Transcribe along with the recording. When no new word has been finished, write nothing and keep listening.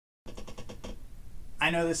I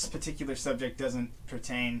know this particular subject doesn't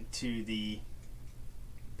pertain to the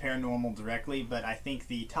paranormal directly, but I think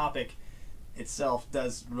the topic itself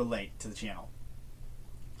does relate to the channel.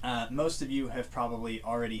 Most of you have probably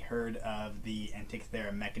already heard of the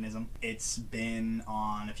Antikythera mechanism. It's been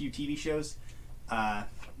on a few TV shows.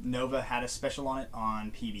 Nova had a special on it on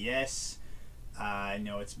PBS. I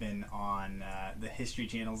know it's been on the History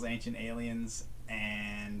Channel's Ancient Aliens,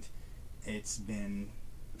 and it's been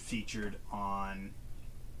featured on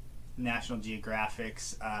National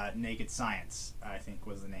Geographic's Naked Science, I think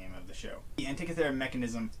was the name of the show. The Antikythera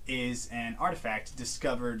mechanism is an artifact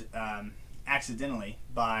discovered accidentally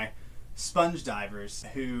by sponge divers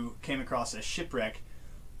who came across a shipwreck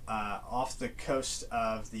off the coast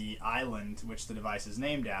of the island which the device is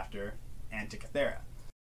named after, Antikythera.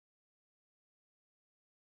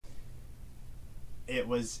 It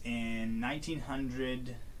was in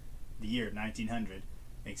 1900, the year 1900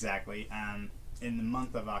 exactly, in the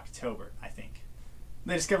month of October, I think.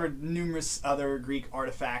 They discovered numerous other Greek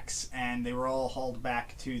artifacts, and they were all hauled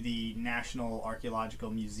back to the National Archaeological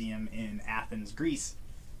Museum in Athens, Greece.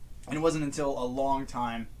 And it wasn't until a long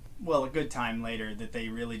time, well, a good time later, that they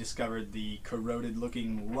really discovered the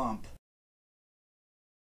corroded-looking lump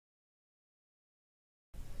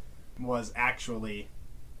was actually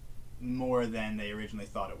more than they originally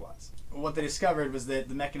thought it was. What they discovered was that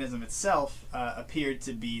the mechanism itself appeared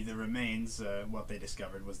to be the remains, what they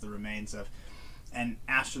discovered was the remains of an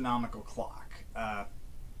astronomical clock.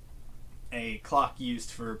 A clock used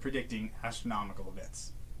for predicting astronomical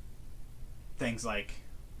events. Things like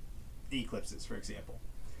eclipses, for example.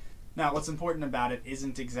 Now, what's important about it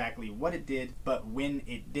isn't exactly what it did, but when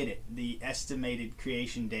it did it. The estimated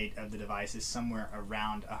creation date of the device is somewhere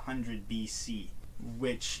around 100 BC,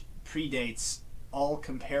 which predates all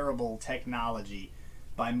comparable technology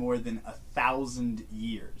by more than 1,000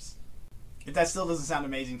 years. If that still doesn't sound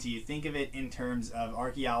amazing to you, think of it in terms of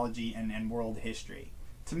archaeology and world history.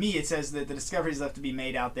 To me, it says that the discoveries left to be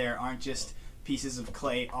made out there aren't just pieces of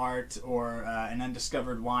clay art or an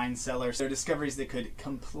undiscovered wine cellar. They're discoveries that could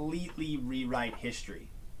completely rewrite history.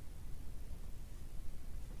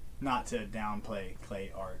 Not to downplay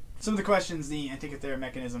clay art. Some of the questions the Antikythera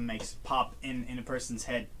mechanism makes pop in a person's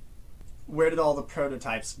head. Where did all the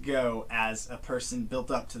prototypes go as a person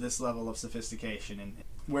built up to this level of sophistication? And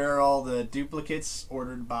where are all the duplicates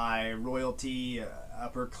ordered by royalty,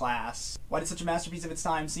 upper class? Why did such a masterpiece of its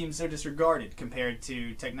time seem so disregarded compared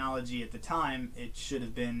to technology at the time it should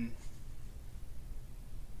have been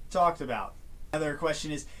talked about? Another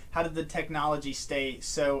question is, how did the technology stay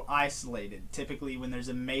so isolated? Typically, when there's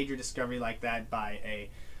a major discovery like that by a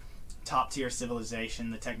top-tier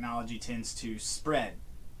civilization, the technology tends to spread.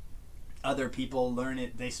 Other people learn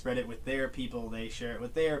it, they spread it with their people, they share it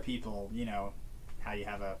with their people. You know, how you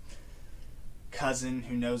have a cousin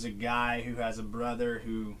who knows a guy who has a brother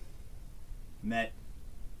who met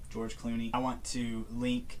George Clooney. I want to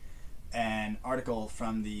link an article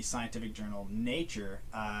from the scientific journal Nature,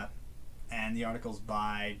 and the article's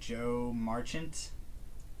by Joe Marchant,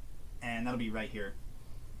 and that'll be right here.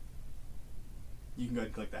 You can go ahead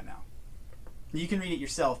and click that now. You can read it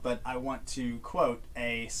yourself, but I want to quote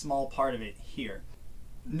a small part of it here.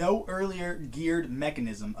 No earlier geared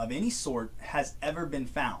mechanism of any sort has ever been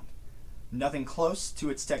found. Nothing close to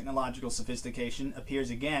its technological sophistication appears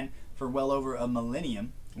again for well over a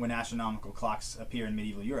millennium, when astronomical clocks appear in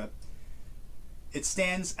medieval Europe. It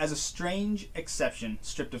stands as a strange exception,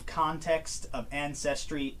 stripped of context, of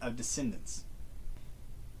ancestry, of descendants.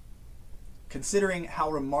 Considering how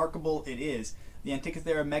remarkable it is, the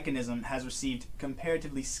Antikythera mechanism has received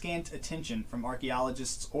comparatively scant attention from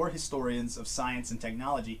archaeologists or historians of science and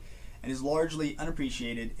technology, and is largely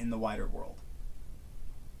unappreciated in the wider world.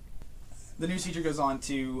 The news feature goes on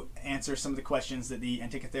to answer some of the questions that the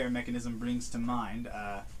Antikythera mechanism brings to mind.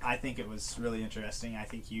 I think it was really interesting. I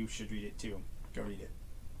think you should read it too. Go read it.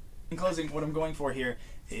 In closing, what I'm going for here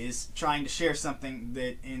is trying to share something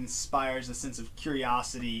that inspires a sense of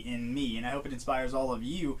curiosity in me, and I hope it inspires all of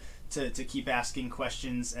you to keep asking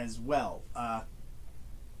questions as well.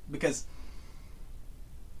 Because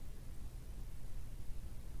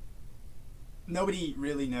nobody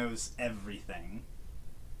really knows everything,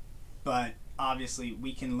 but obviously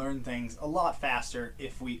we can learn things a lot faster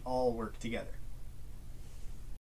if we all work together.